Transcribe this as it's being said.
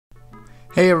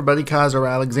Hey everybody, Kaiser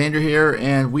Alexander here,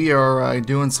 and we are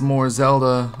doing some more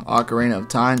Zelda Ocarina of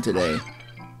Time today.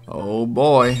 Oh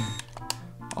boy,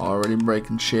 already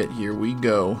breaking shit, here we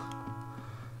go.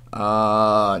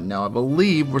 Now I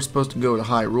believe we're supposed to go to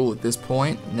Hyrule at this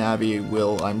point. Navi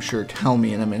will, I'm sure, tell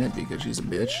me in a minute because she's a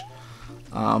bitch.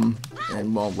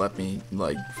 And won't let me,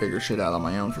 like, figure shit out on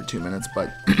my own for 2 minutes,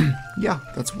 but yeah,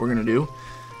 that's what we're gonna do.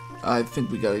 I think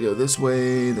we gotta go this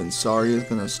way, then Saria's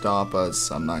gonna stop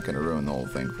us. I'm not gonna ruin the whole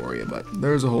thing for you, but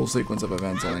there's a whole sequence of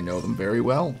events and I know them very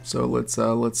well, so let's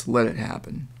let it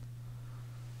happen.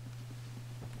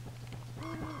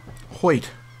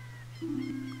 Wait.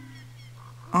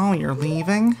 Oh, you're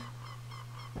leaving?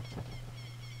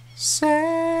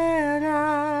 Sad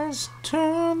eyes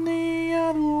turn the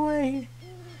other way.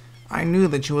 I knew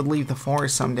that you would leave the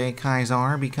forest someday,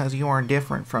 Kaiser, because you are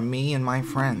different from me and my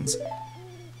friends.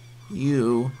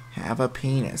 You have a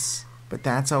penis. But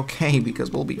that's okay, because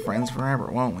we'll be friends forever,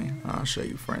 won't we? I'll show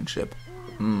you friendship.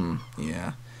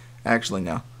 Yeah. Actually,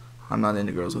 no. I'm not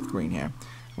into girls with green hair.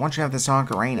 Once you have this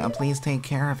ocarina, please take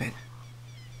care of it.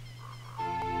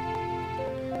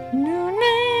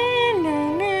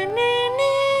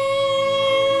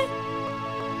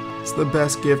 It's the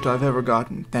best gift I've ever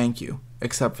gotten. Thank you.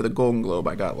 Except for the Golden Globe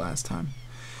I got last time.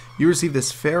 You receive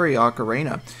this fairy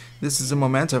ocarina. This is a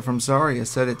memento from Saria.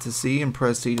 Set it to C and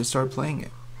press C to start playing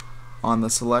it. On the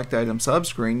select item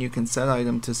subscreen, you can set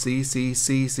item to C, C,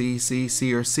 C, C, C,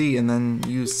 C, or C, and then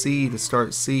use C to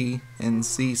start C and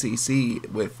C, C, C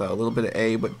with a little bit of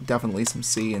A, but definitely some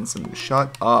C and some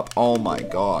shut up. Oh my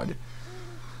god.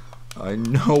 I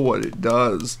know what it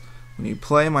does. When you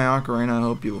play my ocarina, I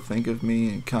hope you will think of me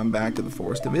and come back to the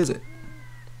forest to visit.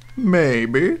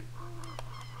 Maybe.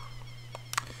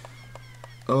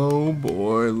 Oh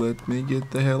boy, let me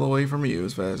get the hell away from you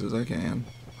as fast as I can.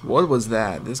 What was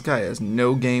that? This guy has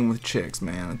no game with chicks,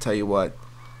 man. I tell you what.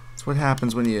 That's what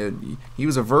happens when he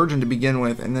was a virgin to begin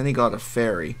with, and then he got a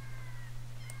fairy.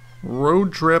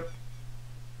 Road trip.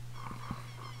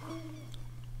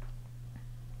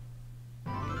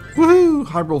 Woohoo!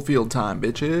 Hyrule Field time,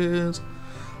 bitches.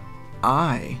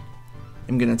 I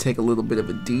am gonna take a little bit of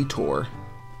a detour.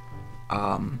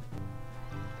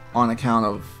 On account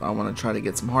of I want to try to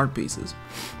get some heart pieces.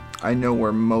 I know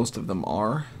where most of them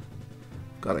are.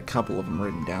 Got a couple of them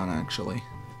written down actually.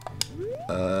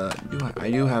 I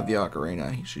do have the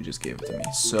ocarina. She just gave it to me.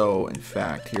 So in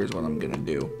fact, here's what I'm gonna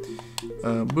do.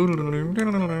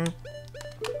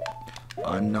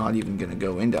 I'm not even gonna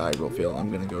go into Hyrule Field.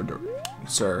 I'm gonna go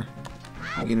sir.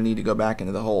 I'm gonna need to go back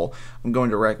into the hole. I'm going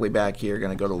directly back here.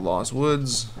 Gonna go to Lost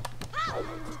Woods.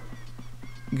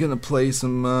 I'm gonna play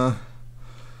some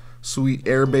sweet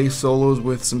air-based solos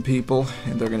with some people,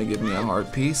 and they're gonna give me a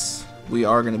heart piece. We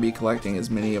are gonna be collecting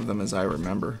as many of them as I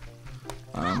remember.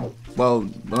 Well,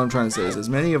 what I'm trying to say is as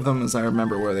many of them as I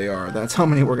remember where they are. That's how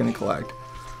many we're gonna collect,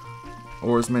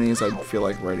 or as many as I feel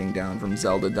like writing down from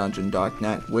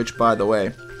ZeldaDungeon.net. Which, by the way,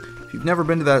 if you've never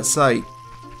been to that site,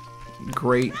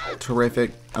 great,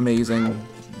 terrific, amazing.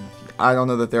 I don't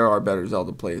know that there are better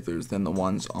Zelda playthroughs than the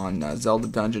ones on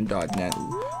ZeldaDungeon.net.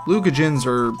 Lucagins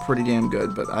are pretty damn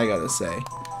good, but I gotta say,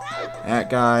 that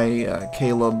guy,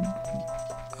 Caleb,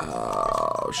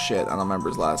 oh shit, I don't remember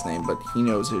his last name, but he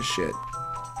knows his shit.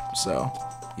 So,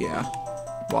 yeah,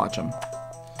 watch him.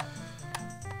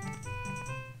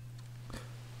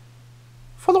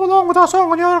 Follow along with our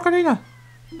song on your ocarina.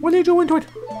 We'll lead you into it.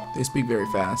 They speak very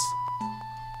fast.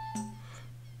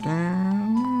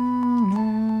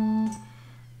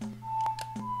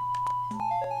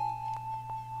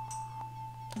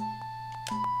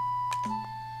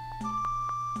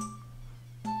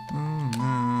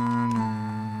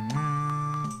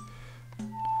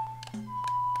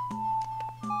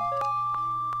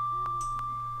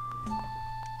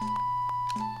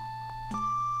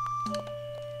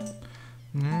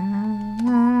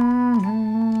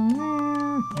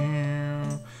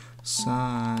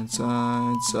 Side,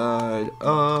 side, side,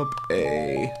 up,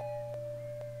 A.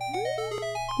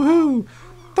 Woohoo!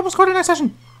 That was quite a nice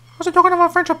session. As a token of our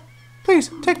friendship, please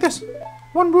take this.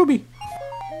 1 ruby.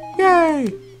 Yay!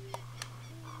 Do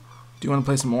you want to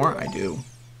play some more? I do.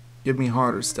 Give me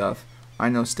harder stuff. I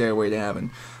know Stairway to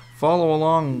Heaven. Follow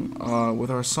along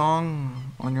with our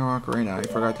song on your ocarina. I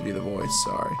forgot to do the voice,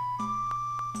 sorry.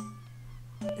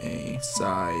 A,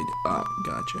 side, up.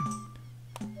 Gotcha.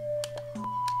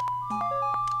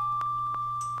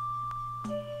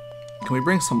 Can we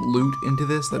bring some loot into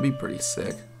this? That'd be pretty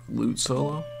sick. Loot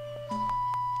solo?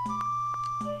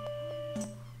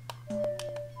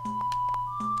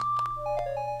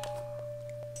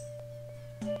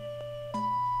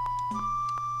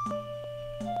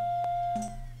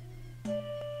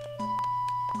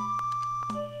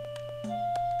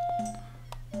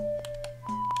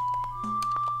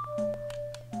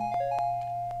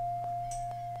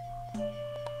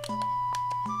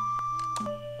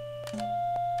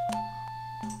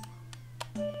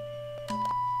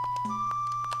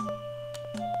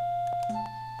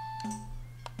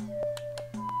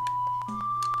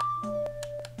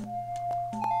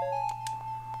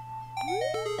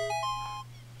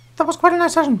 That was quite a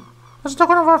nice session. As a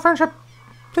token of our friendship,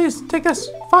 please take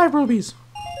this. 5 rubies.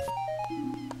 Do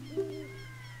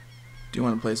you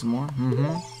want to play some more?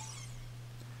 Mm-hmm.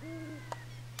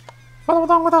 Follow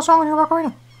along with our song in your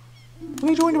Ocarina.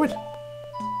 We'll lead you into it.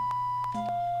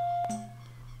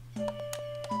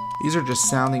 These are just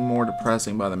sounding more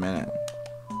depressing by the minute.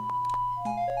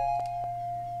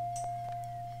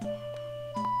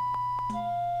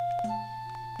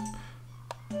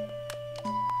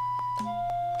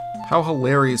 How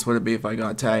hilarious would it be if I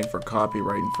got tagged for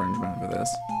copyright infringement for this?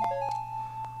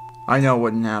 I know it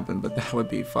wouldn't happen, but that would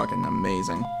be fucking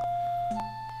amazing.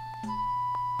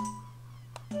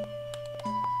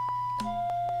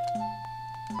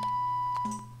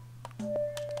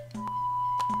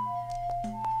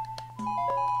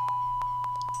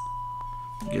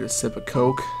 Get a sip of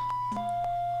Coke.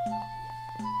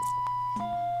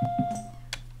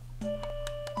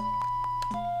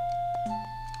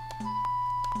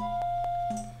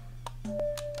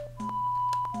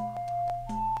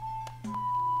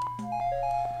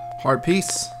 Heart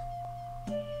piece.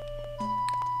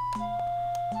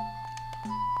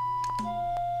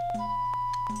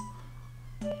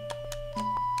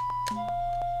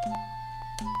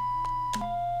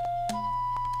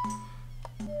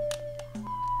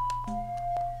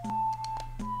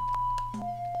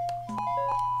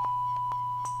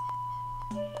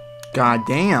 God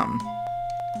damn.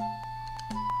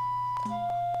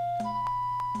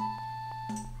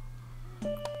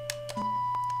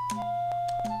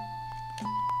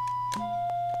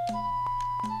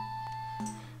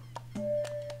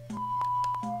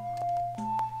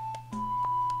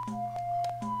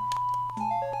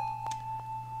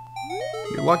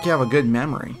 You're lucky you have a good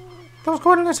memory. That was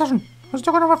quite a nice session. As a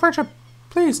token of our friendship,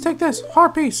 please take this.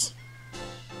 Heart piece.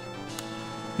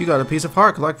 You got a piece of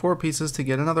heart. Collect 4 pieces to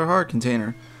get another heart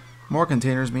container. More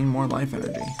containers mean more life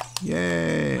energy.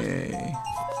 Yay.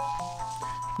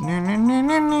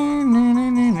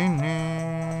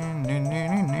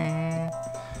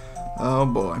 Oh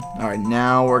boy. Alright,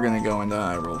 now we're gonna go into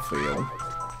Hyrule Field.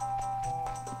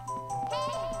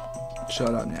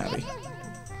 Shut up, Navi.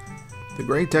 The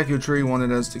Great Deku Tree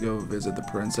wanted us to go visit the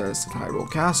princess at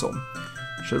Hyrule Castle.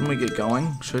 Shouldn't we get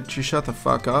going? Should she shut the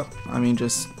fuck up? I mean,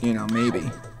 just, you know, maybe.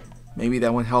 Maybe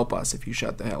that would help us if you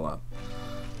shut the hell up.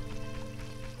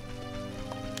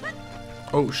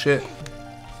 Oh shit.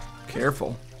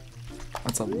 Careful.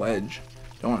 That's a ledge.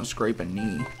 Don't want to scrape a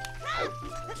knee.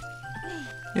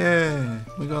 Yay,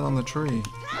 we got on the tree.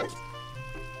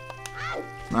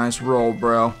 Nice roll,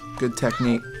 bro. Good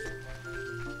technique.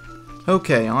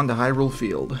 Okay, on to Hyrule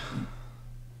Field.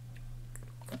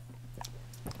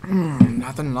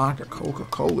 Nothing like a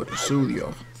Coca-Cola to soothe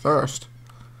your thirst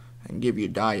and give you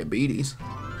diabetes.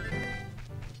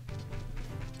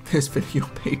 This video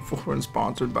paid for and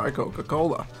sponsored by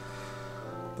Coca-Cola,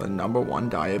 the #1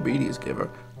 diabetes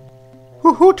giver.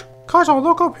 Hoot! Kaiser,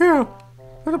 look up here.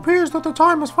 It appears that the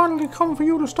time has finally come for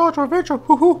you to start your adventure.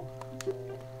 Hoo-hoo!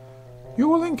 You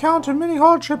will encounter many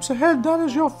hardships ahead. That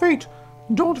is your fate.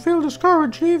 Don't feel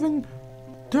discouraged even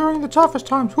during the toughest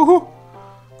times. Hoo-hoo!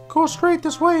 Go straight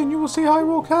this way and you will see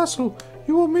Hyrule Castle.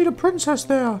 You will meet a princess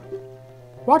there.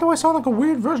 Why do I sound like a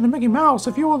weird version of Mickey Mouse?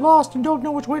 If you are lost and don't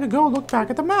know which way to go, look back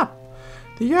at the map.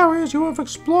 The areas you have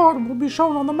explored will be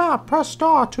shown on the map. Press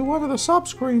star to one of the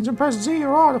sub-screens and press Z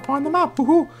or R to find the map.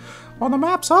 Woohoo! On the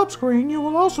map sub-screen, you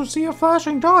will also see a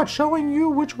flashing dot showing you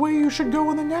which way you should go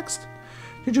in the next.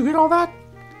 Did you get all that?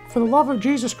 For the love of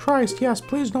Jesus Christ, yes,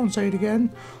 please don't say it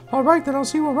again. Alright, then I'll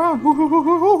see you around.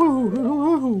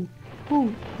 Hoot.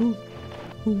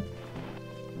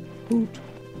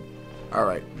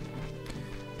 Alright.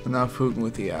 Enough hooting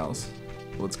with the owls.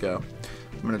 Let's go.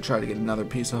 I'm gonna try to get another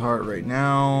piece of heart right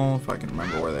now. If I can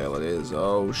remember where the hell it is.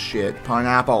 Oh shit.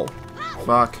 Pineapple.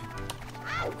 Fuck.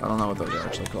 I don't know what those are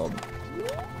actually called.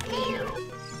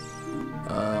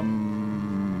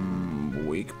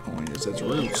 Weak point is its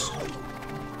roots.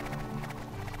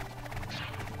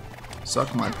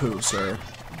 Suck my poo, sir.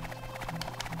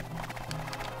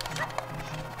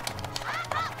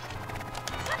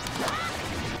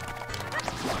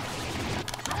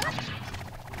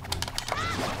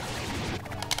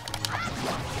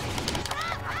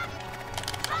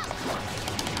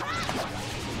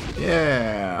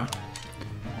 Yeah.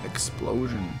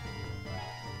 Explosion.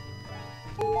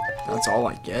 That's all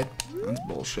I get? That's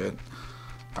bullshit.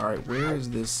 Alright, where is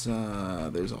this?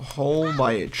 There's a hole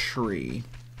by a tree.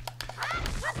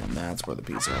 And that's where the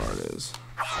piece of heart is.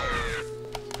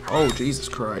 Oh, Jesus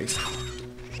Christ.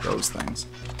 Those things.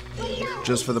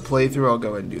 Just for the playthrough, I'll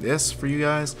go ahead and do this for you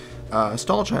guys.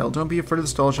 Stall child. Don't be afraid of the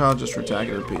stall child. Just attack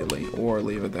it repeatedly. Or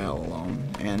leave it the hell alone.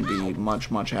 And be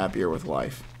much, much happier with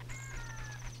life.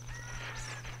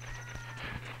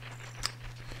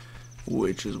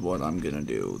 Which is what I'm going to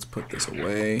do. Let's put this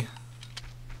away.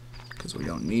 Because we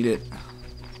don't need it.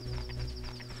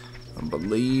 I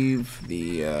believe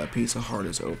the piece of heart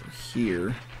is over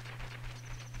here.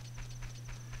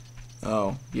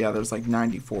 Oh, yeah, there's like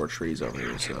 94 trees over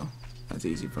here, so that's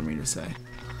easy for me to say.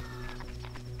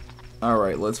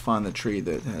 Alright, let's find the tree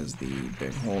that has the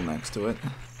big hole next to it.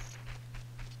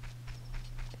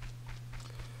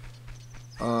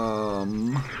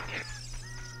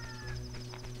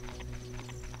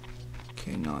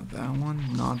 Okay, not that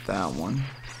one, not that one.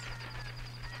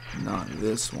 Not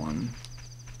this one.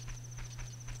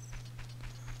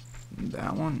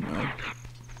 That one? Nope.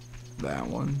 That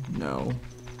one? No.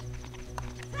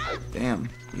 Damn.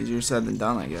 Easier said than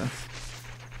done, I guess.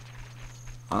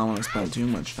 I don't want to spend too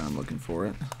much time looking for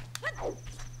it.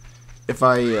 If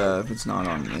it's not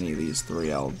on any of these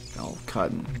three, I'll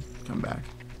cut and come back.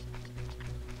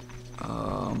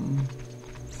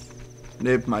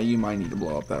 You might need to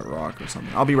blow up that rock or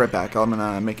something. I'll be right back. I'm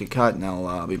gonna make a cut and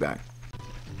I'll be back.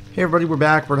 Hey everybody, we're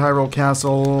back. We're at Hyrule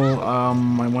Castle.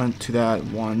 I went to that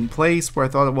one place where I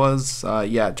thought it was.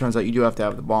 Yeah, it turns out you do have to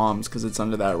have the bombs because it's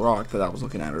under that rock that I was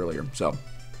looking at earlier. So,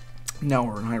 now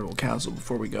we're in Hyrule Castle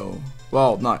before we go.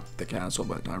 Well, not the castle,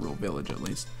 but Hyrule Village at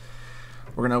least.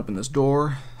 We're going to open this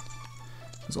door.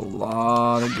 There's a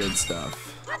lot of good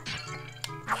stuff.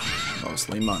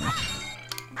 Mostly money.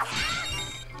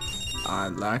 I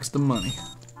likes the money.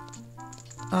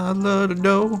 I love the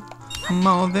dough.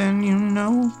 More than you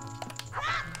know.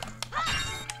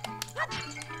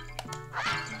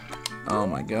 Oh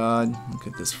my god, look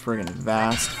at this friggin'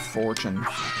 vast fortune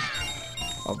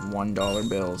of $1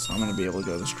 bills. I'm gonna be able to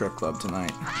go to the strip club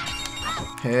tonight.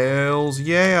 Hells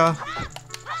yeah!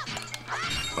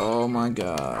 Oh my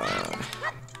god.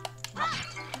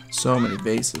 So many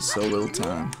bases, so little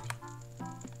time.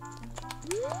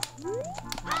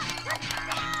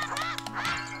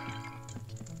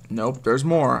 Nope, there's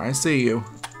more. I see you.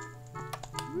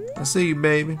 I see you,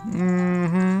 baby.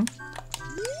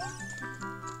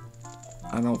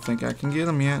 I don't think I can get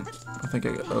him yet. I think I...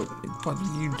 Oh, what,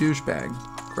 you douchebag.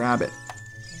 Grab it.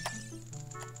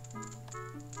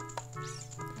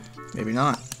 Maybe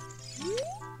not.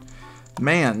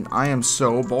 Man, I am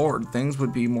so bored. Things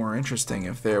would be more interesting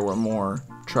if there were more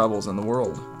troubles in the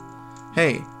world.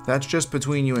 Hey, that's just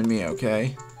between you and me,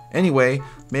 okay? Anyway,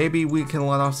 maybe we can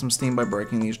let off some steam by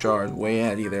breaking these jars. Way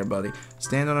ahead of you there, buddy.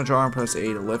 Stand on a jar and press A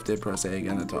to lift it, press A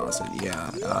again to toss it.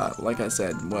 Yeah, like I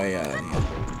said, way ahead of you.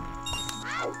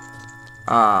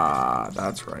 Ah,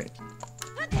 that's right.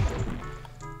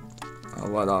 I'll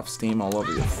let off steam all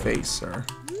over your face, sir.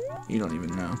 You don't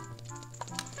even know.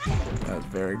 That's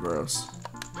very gross.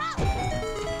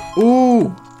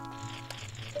 Ooh!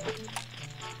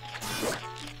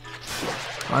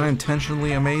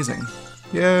 Unintentionally amazing.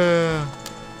 Yeah!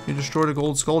 You destroyed a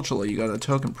gold skulltula. You got a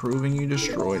token proving you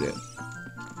destroyed it.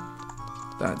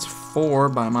 That's 4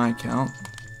 by my count.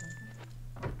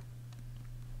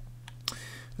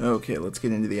 Okay, let's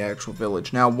get into the actual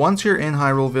village. Now, once you're in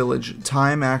Hyrule Village,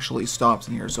 time actually stops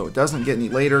in here. So it doesn't get any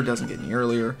later, doesn't get any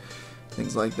earlier.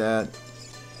 Things like that.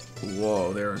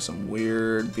 Whoa, there are some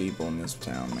weird people in this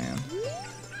town, man.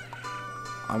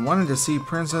 I wanted to see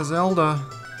Princess Zelda.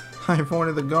 I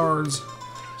avoided the guards.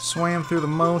 Swam through the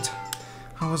moat.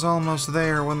 I was almost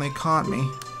there when they caught me.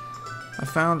 I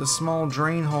found a small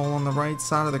drain hole on the right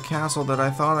side of the castle that I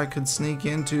thought I could sneak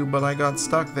into, but I got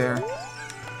stuck there.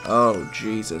 Oh,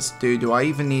 Jesus. Dude, do I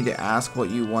even need to ask what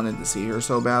you wanted to see her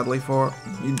so badly for?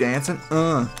 You dancing?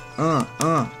 Yeah.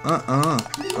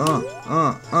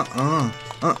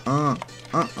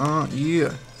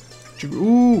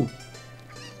 Ooh.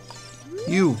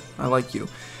 You. I like you.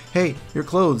 Hey, your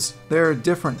clothes. They're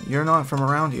different. You're not from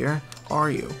around here, are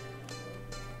you? ...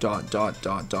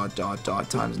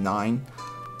 times 9.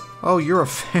 Oh, you're a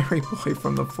fairy boy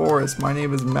from the forest. My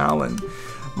name is Malin.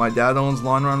 My dad owns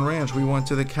Lon Run Ranch. We went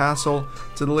to the castle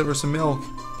to deliver some milk,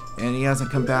 and he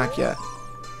hasn't come back yet.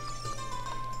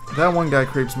 That one guy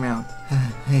creeps me out.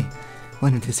 Hey,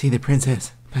 wanted to see the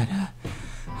princess, but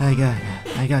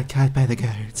I got caught by the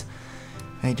guards.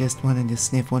 I just wanted to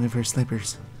sniff one of her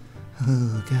slippers.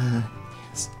 Oh God,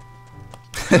 yes.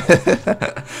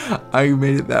 I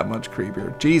made it that much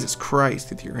creepier. Jesus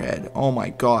Christ with your head. Oh my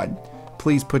God.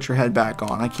 Please put your head back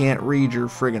on. I can't read your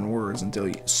friggin' words until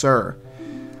you... Sir.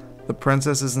 The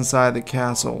princess is inside the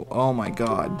castle. Oh my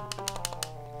God.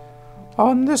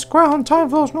 On this ground, time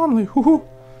flows normally. Hoo-hoo.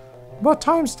 But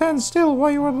time stands still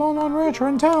while you are alone on ranch or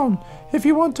in town. If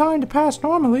you want time to pass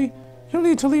normally, you'll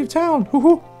need to leave town.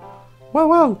 Hoo-hoo.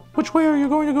 Well, which way are you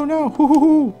going to go now?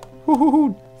 Hoo-hoo-hoo.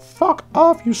 Hoo-hoo-hoo. Fuck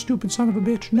off, you stupid son of a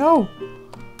bitch. No.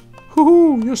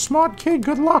 Hoo-hoo. You smart kid.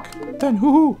 Good luck. Then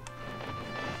hoo-hoo.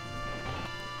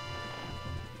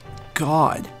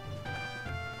 God.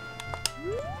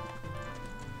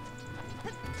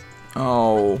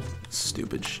 Oh,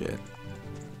 stupid shit.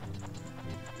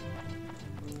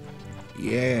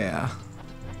 Yeah.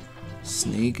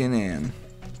 Sneaking in.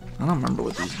 I don't remember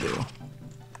what these do.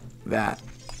 That.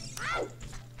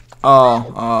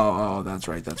 Oh, that's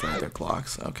right, they're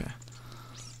clocks. Okay.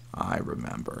 I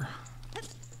remember.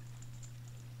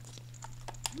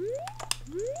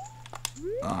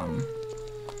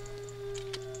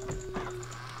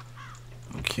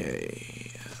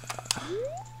 Okay.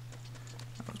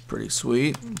 That was pretty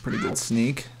sweet. Pretty good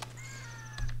sneak.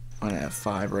 I'm gonna have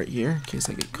 5 right here in case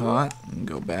I get caught. And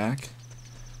go back.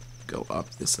 Go up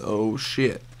this. Oh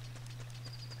shit.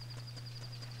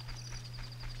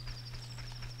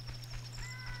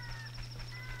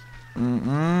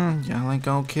 Y'all ain't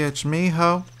gonna catch me,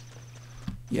 ho.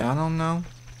 Y'all don't know.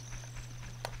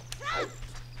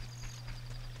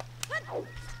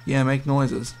 Yeah, make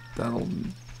noises. That'll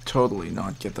totally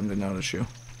not get them to notice you.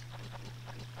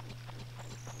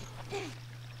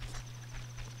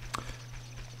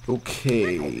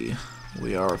 Okay,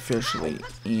 we are officially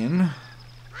in.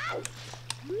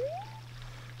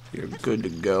 You're good to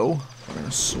go. We're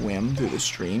gonna swim through the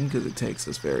stream because it takes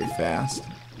us very fast.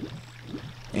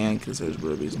 And because there's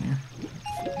rubies in here.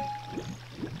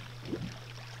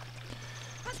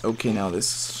 Okay, now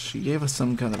this, she gave us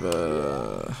some kind of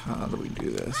a, how do we do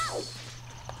this?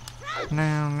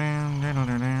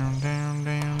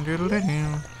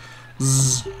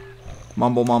 Zzz.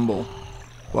 Mumble mumble.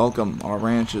 Welcome, our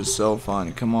ranch is so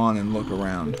fun. Come on and look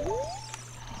around.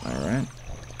 Alright.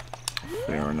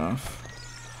 Fair enough.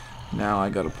 Now I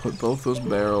gotta put both those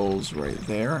barrels right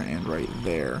there and right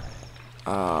there.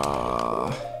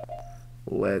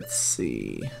 Let's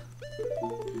see.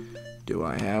 Do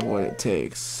I have what it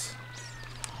takes?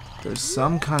 There's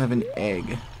some kind of an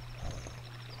egg.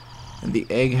 And the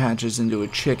egg hatches into a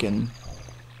chicken.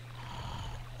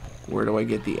 Where do I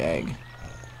get the egg?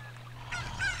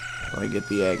 Where do I get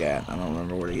the egg at? I don't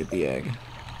remember where to get the egg.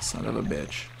 Son of a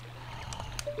bitch.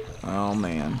 Oh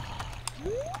man.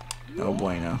 No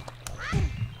bueno.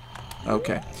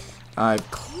 Okay.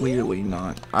 I've clearly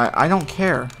not. I don't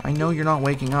care. I know you're not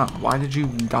waking up. Why did you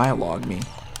dialogue me?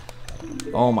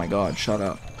 Oh my god, shut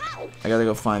up. I gotta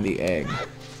go find the egg.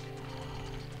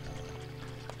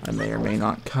 I may or may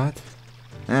not cut.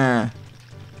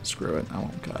 Screw it. I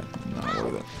won't cut. Not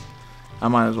worth it. I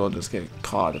might as well just get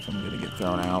caught if I'm gonna get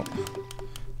thrown out.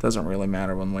 Doesn't really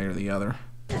matter one way or the other.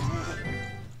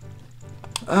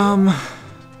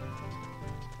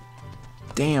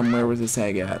 Damn, where was this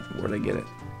egg at? Where'd I get it?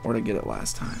 Where'd I get it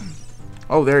last time?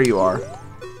 Oh, there you are.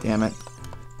 Damn it.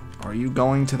 Are you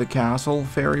going to the castle,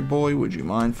 fairy boy? Would you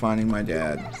mind finding my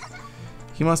dad?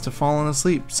 He must have fallen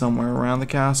asleep somewhere around the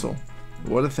castle.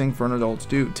 What a thing for an adult to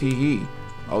do. Tee-hee.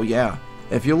 Oh yeah.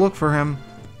 If you look for him,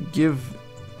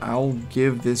 I'll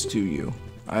give this to you.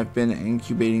 I've been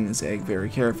incubating this egg very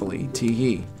carefully.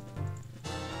 Tee-hee.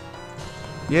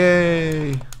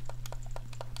 Yay!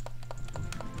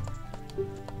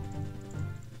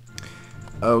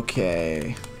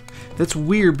 Okay. That's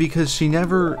weird because she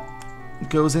never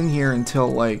goes in here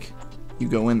until, like, you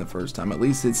go in the first time. At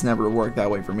least it's never worked that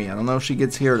way for me. I don't know if she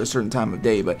gets here at a certain time of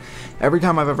day, but every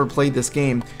time I've ever played this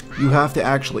game, you have to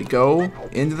actually go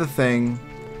into the thing,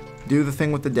 do the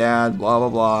thing with the dad, blah, blah,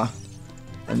 blah,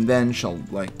 and then she'll,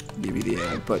 like, give you the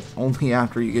egg, but only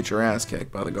after you get your ass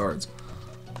kicked by the guards,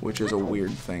 which is a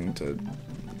weird thing to...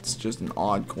 It's just an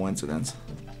odd coincidence.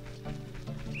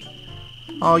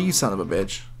 Oh, you son of a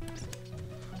bitch.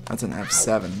 That's an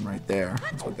F7 right there.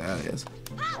 That's what that is.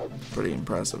 Pretty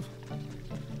impressive.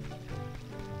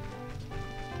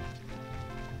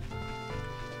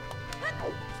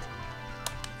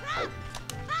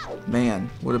 Man,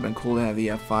 would have been cool to have the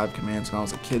F5 commands when I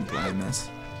was a kid playing this.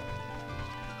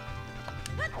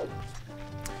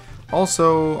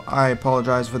 Also, I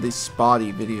apologize for these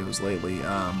spotty videos lately,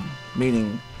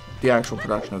 meaning the actual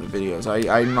production of the videos.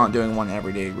 I'm not doing one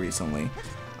every day recently.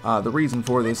 The reason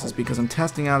for this is because I'm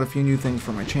testing out a few new things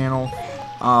for my channel.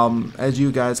 As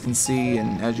you guys can see,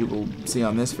 and as you will see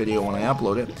on this video when I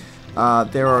upload it,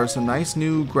 there are some nice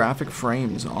new graphic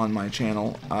frames on my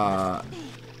channel.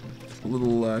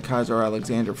 Little Kaiser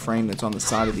Alexander frame that's on the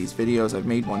side of these videos. I've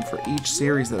made one for each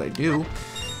series that I do.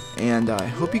 And I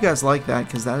hope you guys like that,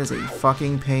 because that is a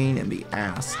fucking pain in the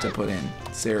ass to put in.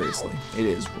 Seriously. It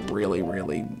is really,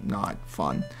 really not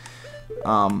fun.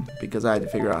 Because I had to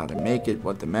figure out how to make it,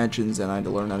 what dimensions, and I had to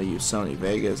learn how to use Sony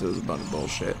Vegas. It was a bunch of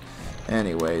bullshit.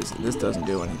 Anyways, this doesn't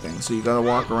do anything. So you gotta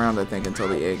walk around, I think, until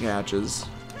the egg hatches.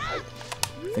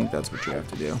 I think that's what you have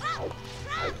to do.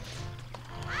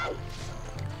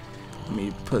 Let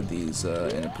me put these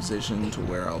in a position to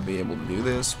where I'll be able to do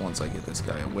this once I get this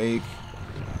guy awake.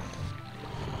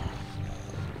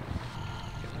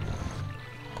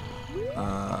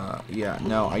 Yeah,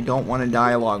 no, I don't want to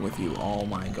dialogue with you. Oh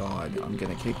my god, I'm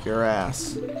gonna kick your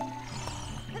ass.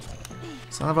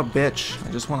 Son of a bitch,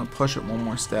 I just want to push it one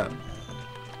more step.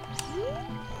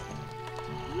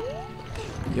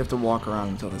 You have to walk around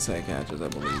until this egg hatches, I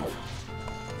believe.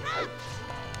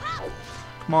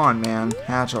 Come on, man.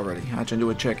 Hatch already. Hatch into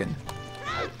a chicken.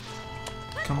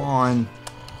 Come on.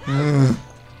 Ugh.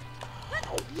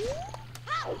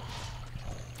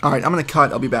 Alright, I'm gonna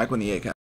cut. I'll be back when the egg hatches.